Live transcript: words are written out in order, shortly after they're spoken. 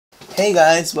Hey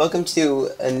guys, welcome to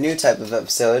a new type of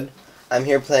episode. I'm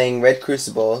here playing Red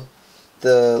Crucible.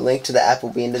 The link to the app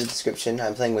will be in the description.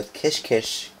 I'm playing with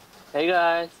Kish. Hey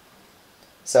guys.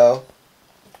 So,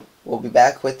 we'll be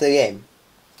back with the game.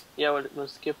 Yeah, we'll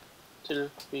skip till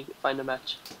we find a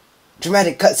match.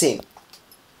 Dramatic cutscene!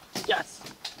 Yes!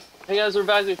 Hey guys, we're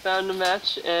back. We found a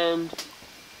match, and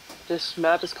this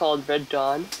map is called Red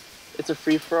Dawn. It's a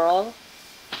free-for-all.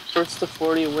 First to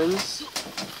 40 wins.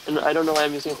 And I don't know why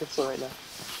I'm using a pistol right now.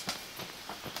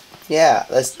 Yeah,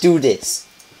 let's do this.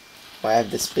 I have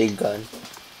this big gun.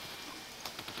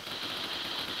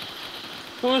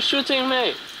 Who's shooting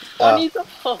me? Juanito!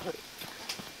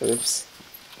 Oops.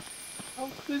 How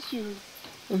could you?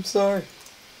 I'm sorry.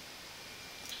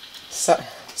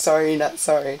 Sorry, not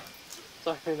sorry.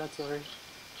 Sorry, not sorry.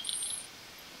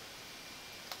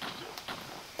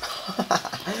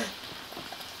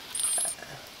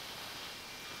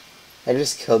 I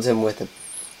just killed him with a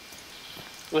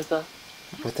With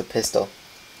a pistol.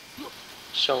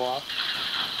 show off.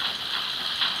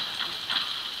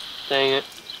 Dang it.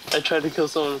 I tried to kill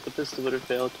someone with a pistol, but it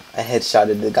failed. I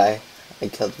headshotted the guy I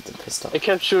killed with the pistol. I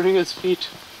kept shooting his feet.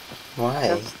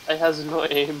 Why? I has no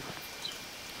aim.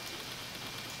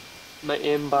 My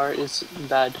aim bar is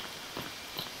bad.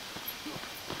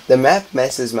 The map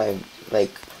messes my, head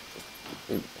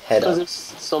Because up. there's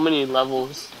so many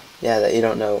levels. Yeah, that you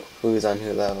don't know who's on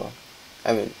who level.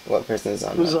 I mean, what person is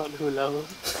on Who's what. on who level?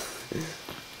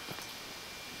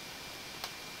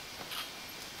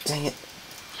 Dang it.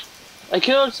 I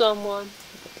killed someone.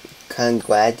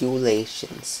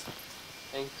 Congratulations.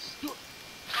 Thanks.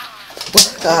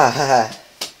 Ah,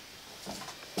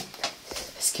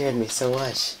 it scared me so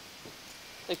much.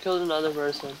 I killed another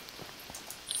person.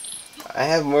 I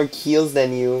have more kills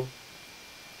than you.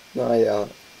 No, I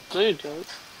don't. No, you don't.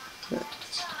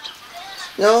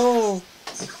 No!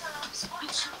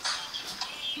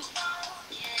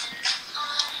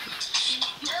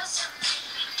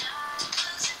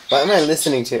 What am I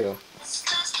listening to?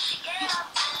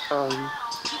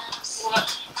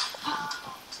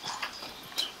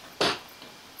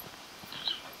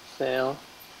 Fail.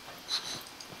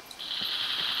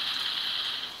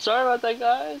 Sorry about that,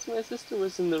 guys. My sister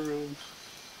was in the room.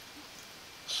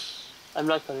 I'm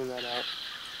not cutting that out.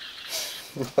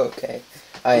 Okay,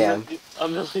 I am.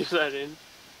 I'm gonna leave that in.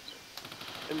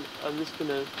 And I'm just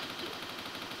gonna...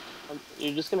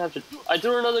 you're just gonna have to... I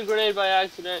threw another grenade by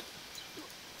accident.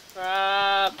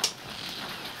 Crap.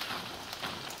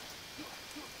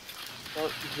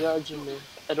 Don't judge me.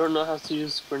 I don't know how to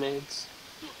use grenades.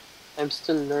 I'm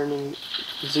still learning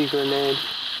the grenade.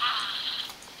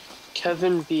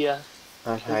 Kevin Bia.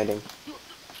 I'm hiding.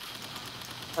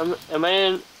 Am I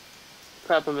in?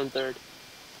 Crap, I'm in third.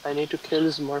 I need to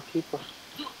kill some more people.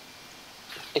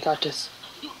 I got this.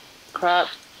 Crap.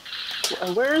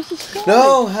 Where is this guy?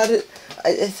 No, how did...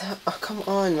 oh, come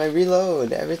on, my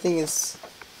reload. Everything is...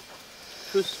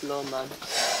 Too slow, man.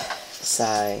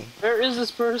 Sigh. Where is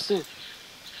this person?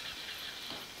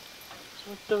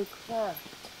 What the crap?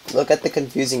 Look at the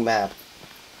confusing map.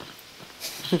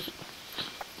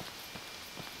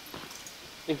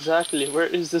 Exactly, where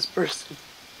is this person?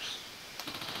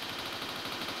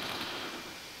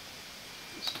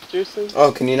 Seriously?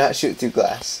 Oh, can you not shoot through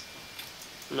glass?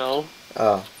 No.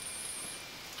 Oh.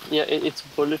 Yeah, it's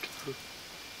bulletproof.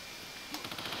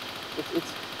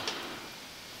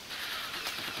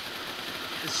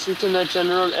 It's shooting that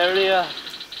general area.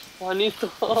 Juanito!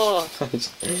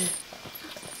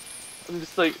 I'm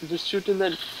just shooting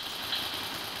that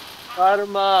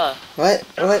karma. What?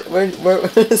 Where,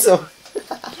 so...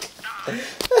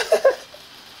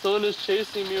 Someone is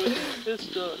chasing me with a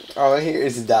pistol. All I hear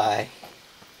is die.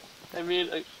 I mean,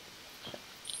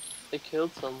 I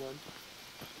killed someone.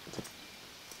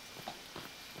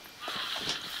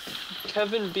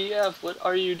 Kevin BF, what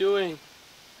are you doing?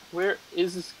 Where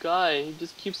is this guy? He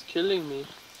just keeps killing me.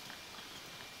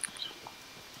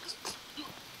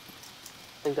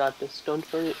 I got this, don't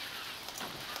worry.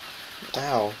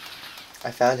 Ow.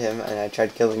 I found him and I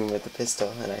tried killing him with a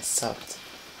pistol and I sucked.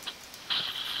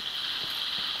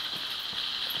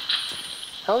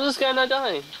 How is this guy not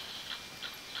dying?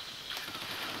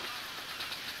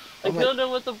 I killed him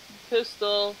with a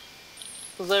pistol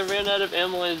because I ran out of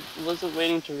ammo and wasn't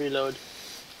waiting to reload.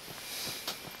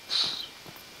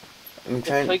 I'm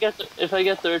trying. If I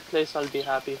get third place, I'll be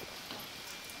happy.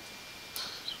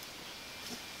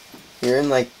 You're in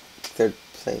like third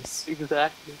place.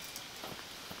 Exactly.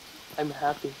 I'm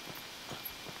happy.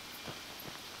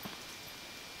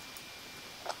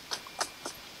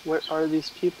 Where are these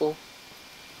people?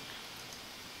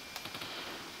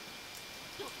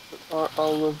 Are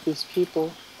all of these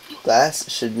people? Glass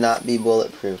should not be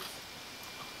bulletproof.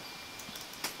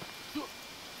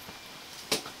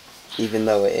 Even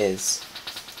though it is.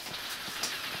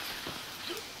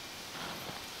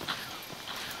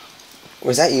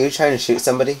 Was that you trying to shoot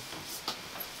somebody?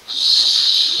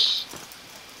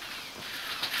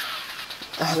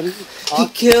 What are you He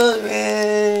talking? killed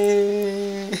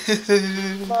me!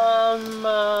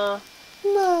 Mama.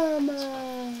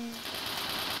 Mama!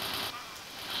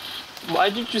 Why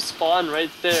did you spawn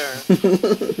right there?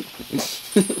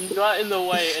 You got in the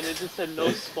way and it just said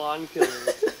no spawn killing.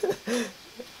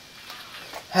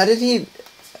 How did he...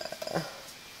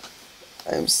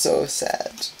 I'm so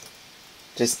sad.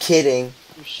 Just kidding.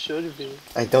 You should be.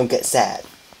 I don't get sad.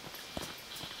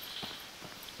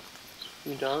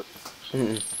 You don't?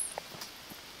 Mm-mm.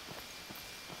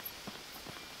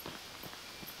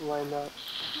 Why not?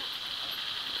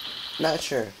 Not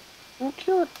sure. You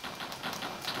killed.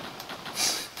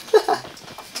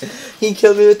 He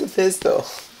killed me with the pistol.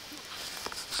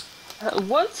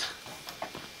 What?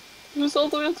 He was all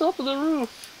the way on top of the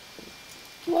roof.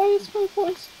 Why is my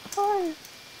voice high?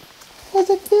 Because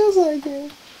it feels like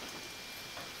it.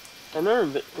 I never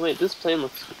been. Wait, this plane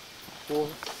looks cool.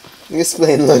 This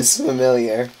plane looks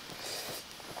familiar.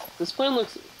 This plane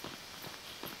looks.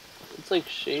 It's like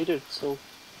shaded, so.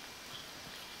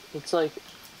 It's like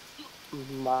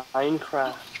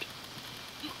Minecraft.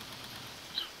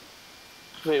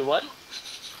 Wait, what?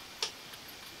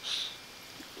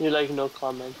 You're like, no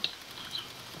comment.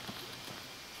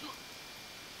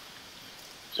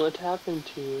 What happened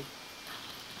to you?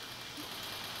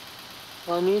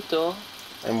 Juanito.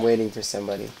 I'm waiting for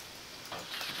somebody.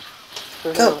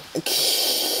 For Come! who?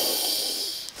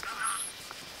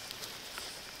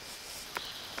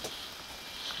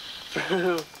 For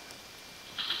who?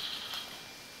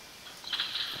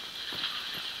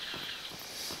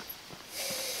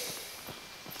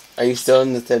 Are you still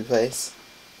in the third place?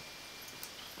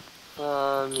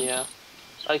 Yeah.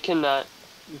 I cannot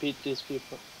beat these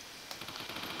people.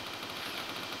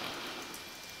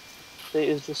 They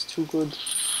is just too good.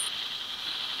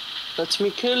 Let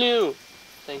me kill you!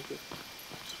 Thank you.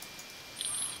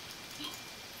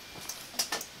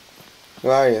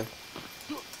 Where are you?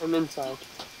 I'm inside.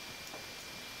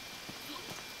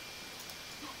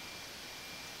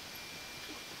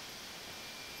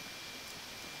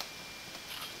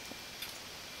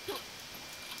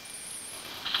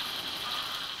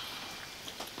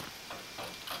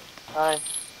 Hi.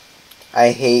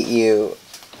 I hate you.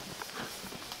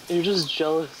 You're just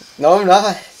jealous. No, I'm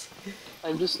not.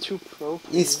 I'm just too pro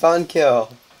for You spawn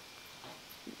kill.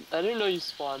 I didn't know you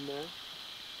spawned there.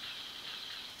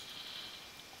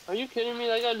 Are you kidding me?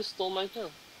 That guy just stole my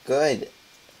kill. Good.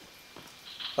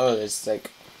 Oh, there's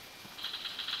like...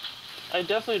 I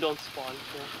definitely don't spawn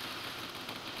kill.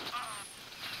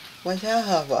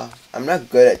 Whatever. I'm not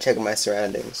good at checking my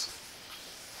surroundings.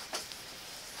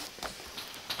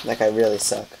 Like, I really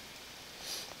suck.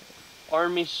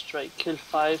 Army strike. Kill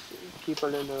 5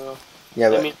 people in a row. Yeah,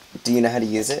 but I mean, do you know how to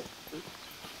use it?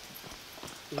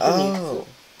 you can use Oh. it.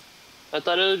 I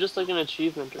thought it was just like an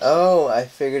achievement or something. Oh, I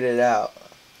figured it out.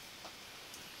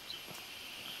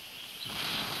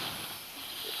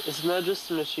 Isn't that just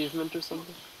an achievement or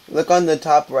something? Look on the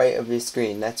top right of your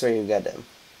screen. That's where you get them.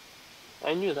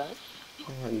 I knew that.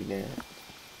 Oh, you didn't.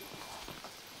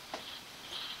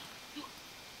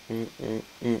 I'm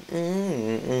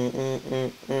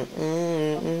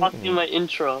talking my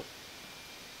intro.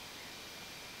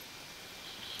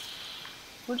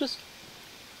 We're just...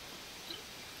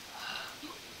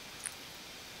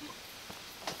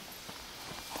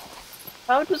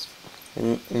 How does...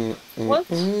 What?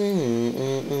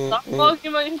 Stop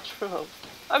talking my intro.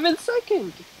 I'm in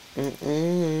second.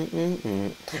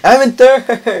 I'm in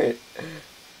third.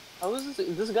 How is this?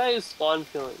 This guy is spawn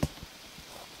killing.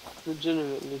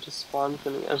 Legitimately just spawn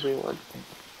killing everyone.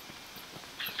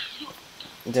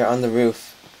 They're on the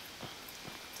roof.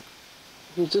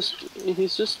 He's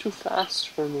just too fast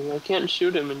for me. I can't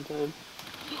shoot him in time.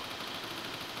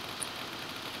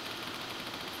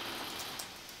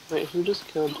 Wait, who just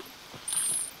killed?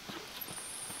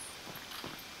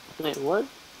 Wait, what?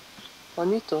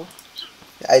 Juanito?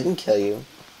 I didn't kill you.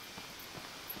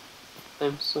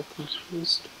 I'm so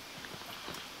confused.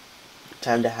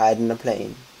 Time to hide in a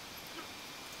plane.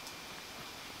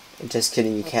 Just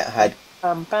kidding, you can't hide.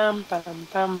 Bam bam bam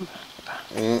bam.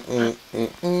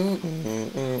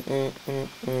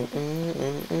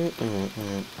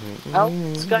 How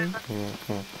this guy?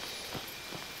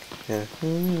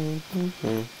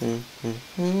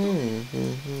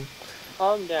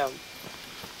 Calm down.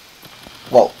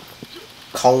 Whoa.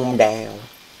 Calm down.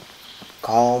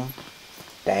 Calm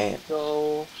down.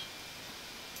 So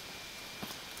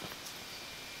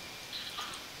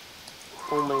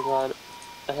Oh my god.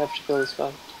 I have to kill this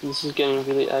guy. This is getting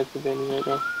really aggravating right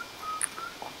now.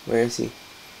 Where is he?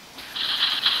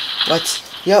 What?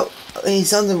 Yo,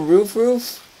 he's on the roof?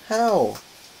 How?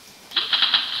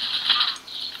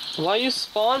 Why you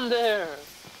spawn there?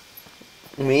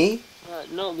 Me?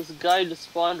 No, this guy just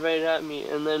spawned right at me,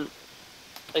 and then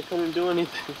I couldn't do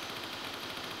anything.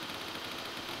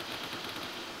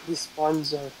 These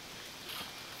spawns are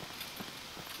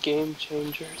game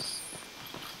changers.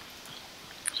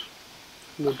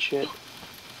 Legit.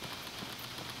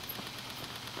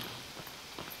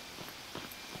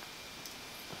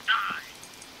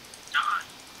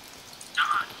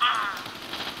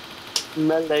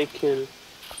 Melee kill.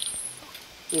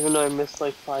 Even though I missed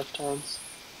like 5 times.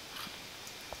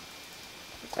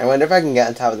 I wonder if I can get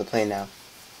on top of the plane now.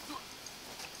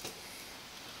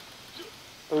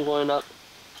 I'm going up.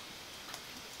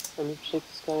 I need to take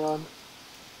this guy on.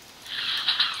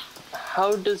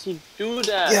 How does he do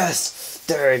that? Yes!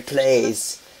 3rd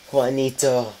place!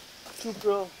 Juanito!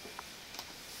 Bro.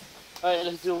 Alright,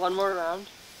 let's do one more round.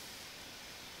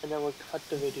 And then we'll cut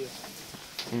the video.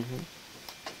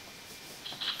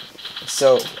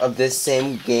 So, of this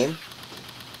same game?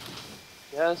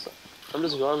 Yes, I'm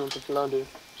just going with the flow, dude.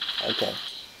 Okay.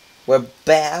 We're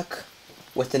back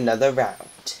with another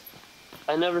round.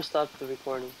 I never stopped the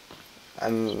recording.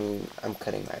 I'm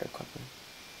cutting my recording.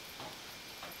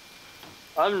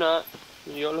 I'm not.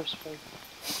 You're swag.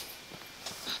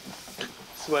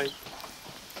 Swag.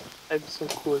 I'm so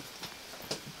cool.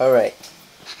 Alright.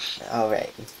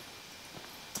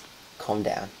 Calm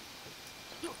down.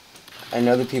 I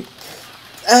know the people.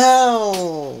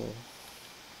 Ow!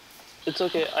 It's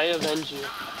okay, I avenge you.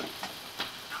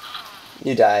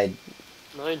 You died.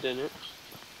 No, I didn't.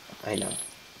 I know.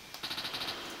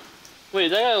 Wait,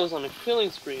 that guy was on a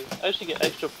killing spree. I should get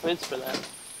extra points for that.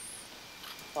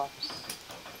 Props.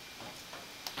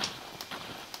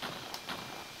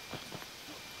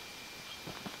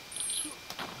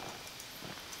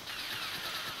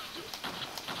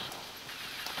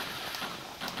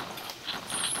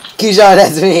 Kisha,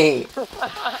 that's me!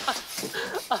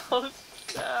 Oh,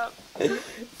 snap.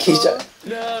 Kisha, Oh,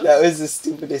 snap. that was the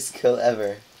stupidest kill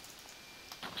ever.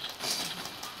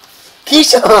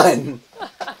 Keyshawn!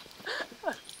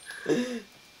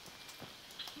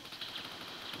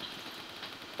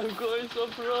 I'm going so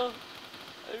pro.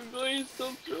 I'm going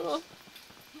so pro.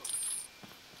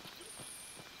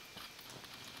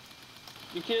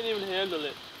 You can't even handle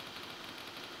it.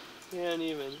 Can't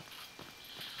even.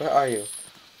 Where are you?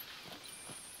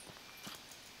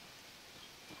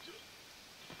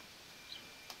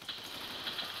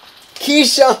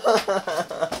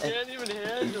 Keyshawn! Can't even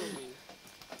handle me.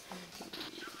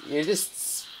 You're just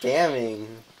spamming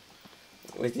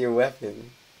with your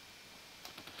weapon.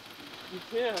 You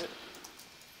can't.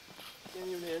 Can't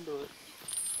even handle it.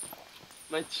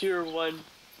 My tier 1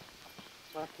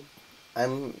 weapon.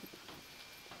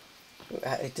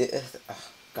 I did. Oh,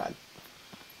 God.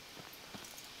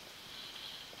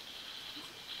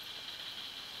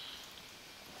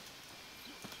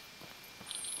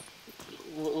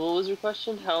 What was your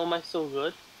question? How am I so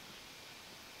good?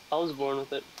 I was born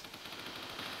with it.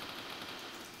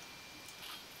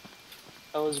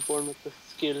 I was born with the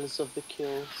skills of the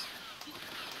kills.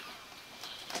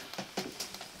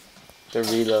 The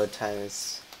reload time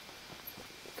is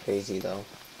crazy though.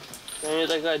 Dang it,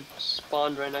 that guy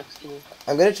spawned right next to me.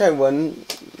 I'm gonna try one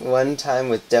time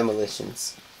with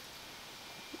demolitions.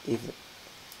 Even.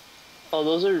 Oh,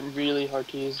 those are really hard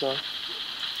to use though.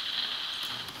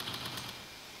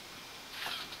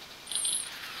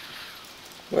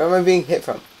 Where am I being hit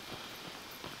from?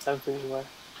 Everywhere.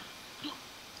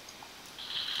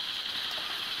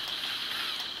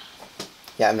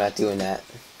 Yeah, I'm not doing that.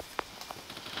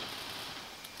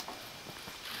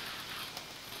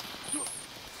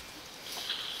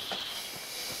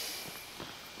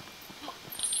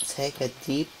 Take a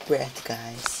deep breath,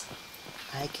 guys.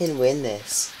 I can win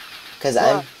this. Cause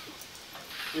I'm.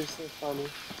 You're so funny.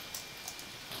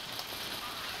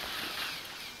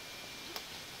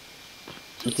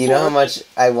 Do you know how much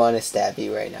I want to stab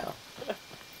you right now?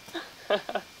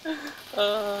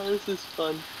 This is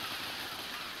fun.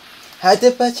 If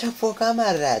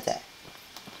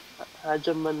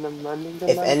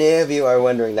If any of you are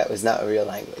wondering, that was not a real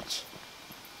language.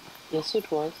 Yes,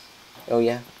 it was. Oh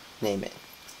yeah? Name it.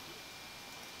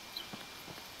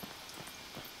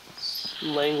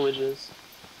 Languages.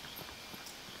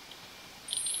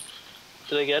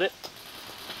 Did I get it?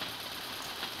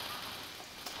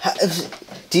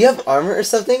 Do you have armor or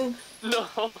something? No.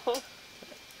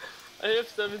 I have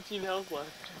 17 health left.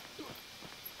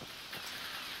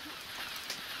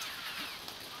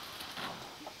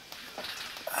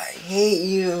 hate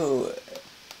you.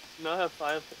 Now I have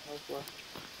 5 health left.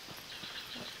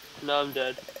 Now I'm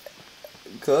dead.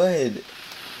 Good.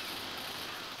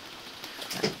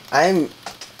 I'm...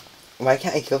 Why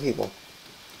can't I kill people?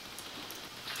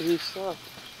 You suck.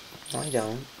 No, I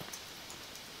don't.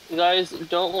 Guys,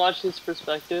 don't watch his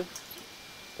perspective.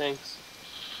 Thanks.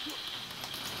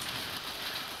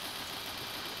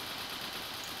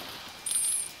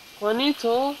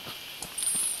 Juanito?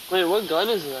 Wait, what gun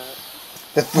is that?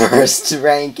 The first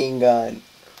ranking gun.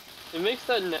 It makes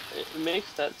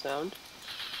that sound.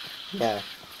 Yeah.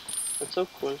 That's so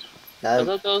cool. Now, I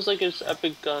thought that was like his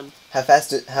epic gun.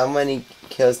 how many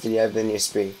kills did you have in your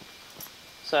spree?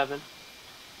 7.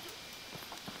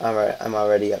 I'm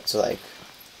already up to like...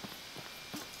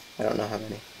 I don't know how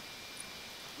many.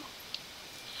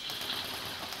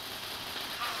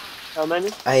 How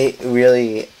many? I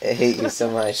really hate you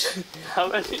so much. How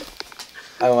many?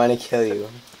 I want to kill you.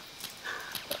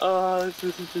 Oh, this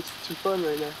is just too fun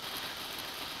right now.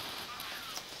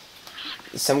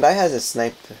 Some guy has a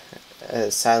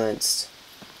silenced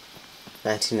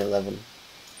 1911.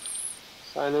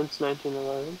 Silence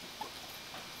 1911.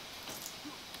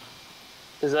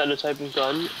 Is that a type of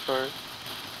gun or?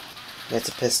 It's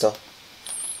a pistol.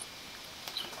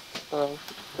 Oh,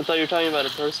 I thought you were talking about a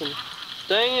person.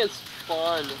 Dang, it's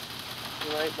fun.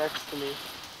 Right next to me.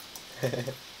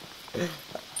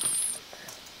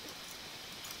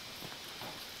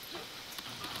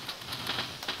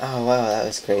 Oh wow, that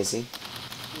was crazy.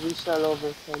 We shall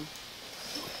overcome.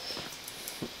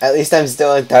 At least I'm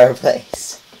still in third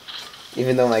place.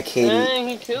 Even though my Dang,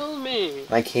 he killed me.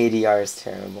 my KDR is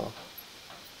terrible.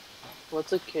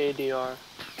 What's a KDR?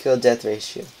 Kill death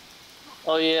ratio.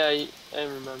 Oh yeah, I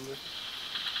remember.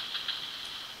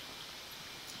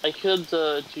 I killed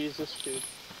the Jesus dude.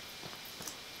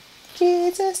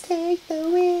 Jesus, take the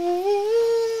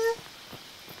wheel.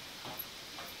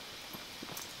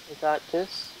 I got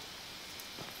this.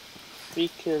 3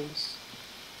 kills.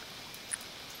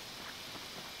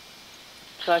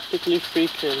 Practically 3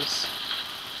 kills.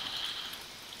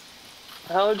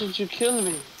 How did you kill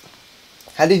me?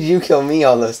 How did you kill me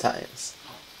all those times?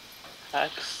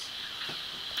 Hacks.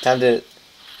 Time to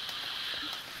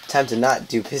not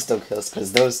do pistol kills,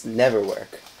 because those never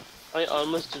work. I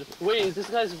almost did. Wait, this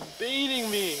guy's baiting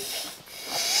me!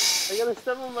 I gotta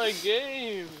step on my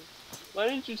game! Why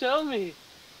didn't you tell me?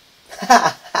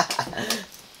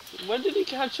 When did he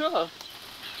catch up?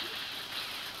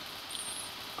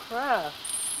 Crap.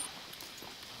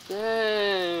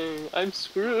 Dang, I'm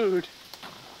screwed.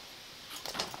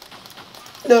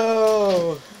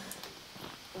 No!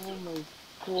 Oh my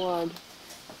god.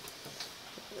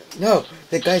 No!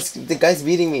 The guy's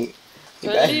beating me. The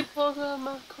guy...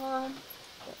 Pokemon.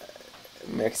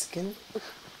 Mexican?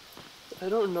 I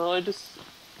don't know, I just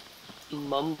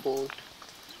mumbled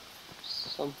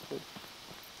something.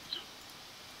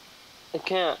 I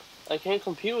can't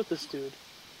compete with this dude.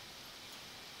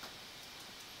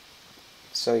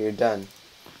 So you're done.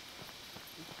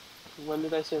 When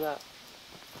did I say that?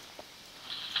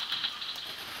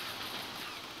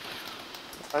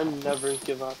 I never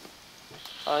give up.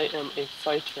 I am a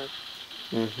fighter.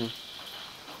 Mm-hmm.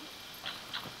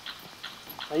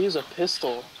 I use a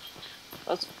pistol.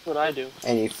 That's what I do.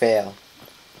 And you fail.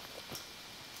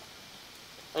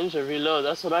 I need to reload.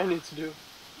 That's what I need to do.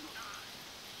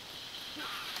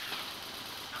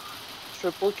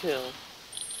 Triple kill.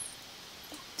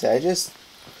 Did I just...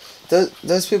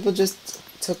 Those people just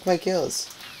took my kills.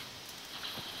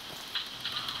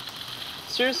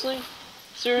 Seriously?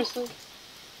 Seriously?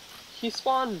 He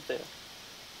spawned there.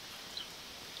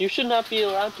 You should not be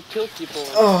allowed to kill people.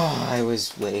 Oh, I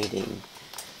was waiting.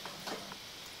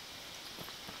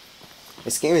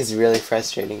 This game is really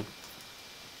frustrating.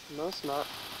 No, it's not.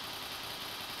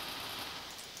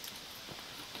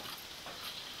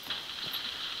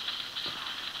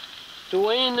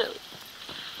 Dwayne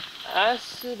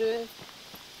Acidic.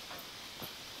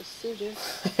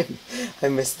 I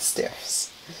missed the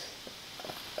stairs.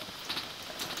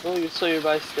 Oh, so you're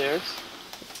by stairs?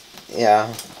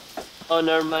 Yeah. Oh,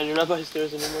 never mind. You're not by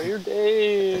stairs anymore. You're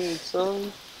dead,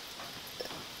 son.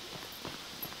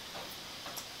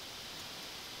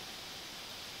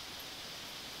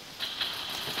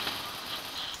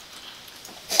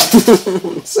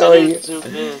 So I you... didn't zoom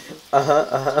in.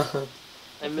 Uh-huh.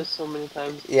 I missed so many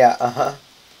times. Yeah, uh-huh.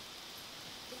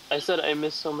 I said I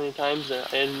missed so many times there.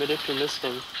 I admitted to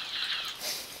missing.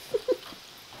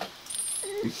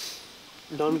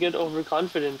 Don't get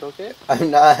overconfident, okay?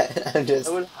 I'm not. I'm just...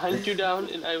 I will hunt you down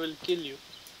and I will kill you.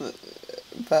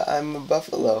 But I'm a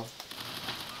buffalo.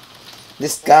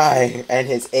 This guy and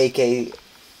his AK...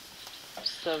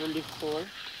 74.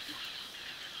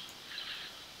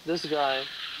 this guy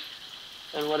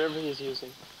and whatever he's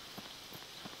using.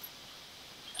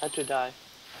 Had to die.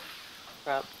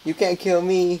 Crap. You can't kill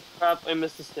me. Crap, I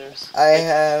missed the stairs. I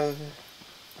have...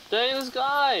 Dang, this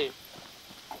guy!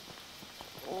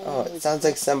 Oh, my it sounds God.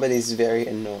 like somebody's very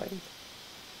annoying.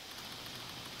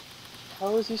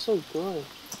 How is he so good?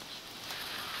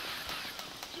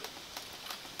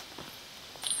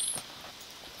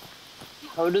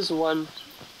 How does one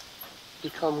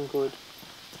become good?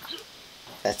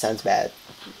 That sounds bad.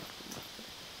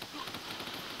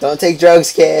 Don't take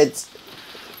drugs, kids!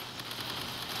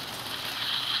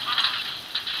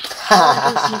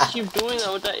 How does he keep doing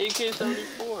that with that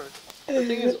AK-74? The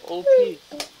thing is OP.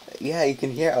 Yeah, you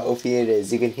can hear how OP it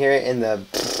is. You can hear it in the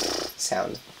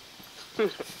sound.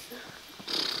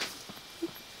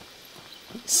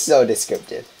 So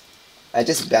descriptive. I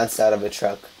just bounced out of a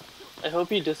truck. I hope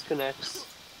he disconnects.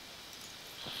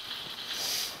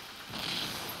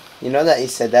 You know that you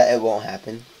said that, it won't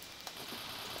happen.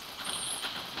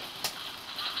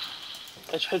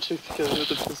 I tried to kill him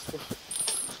with a pistol.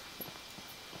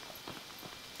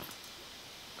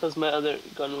 Because my other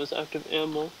gun was active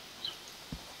ammo.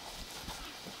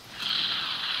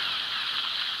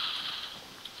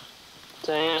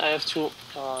 Dang it, I have two.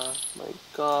 Oh my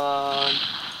god.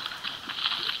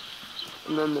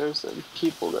 And then there's some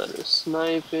people that are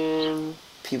sniping.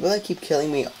 People that keep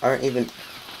killing me aren't even...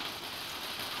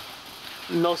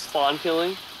 No spawn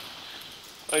killing?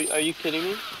 Are you kidding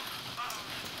me?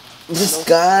 This No.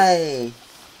 guy!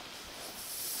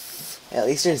 At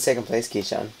least you're in second place,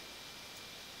 Kishan.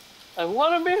 I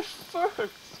wanna be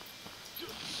first!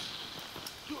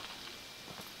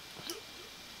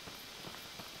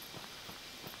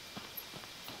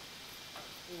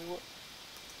 What?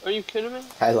 Are you kidding me?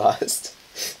 I lost.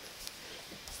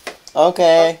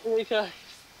 Okay. Hey guys,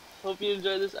 hope you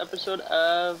enjoyed this episode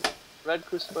of Red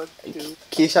Crucible 2.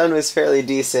 Kishan was fairly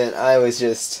decent. I was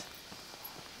just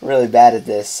really bad at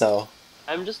this, so...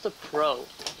 I'm just a pro.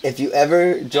 If you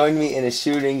ever join me in a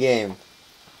shooting game,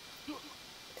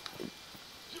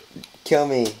 kill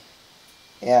me.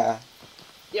 Yeah.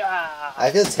 Yeah!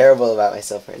 I feel terrible about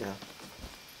myself right now.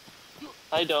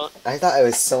 I don't. I thought I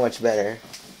was so much better.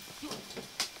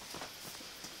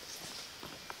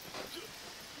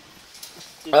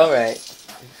 Alright.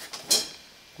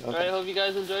 Alright, hope you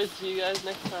guys enjoyed. See you guys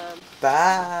next time.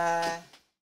 Bye.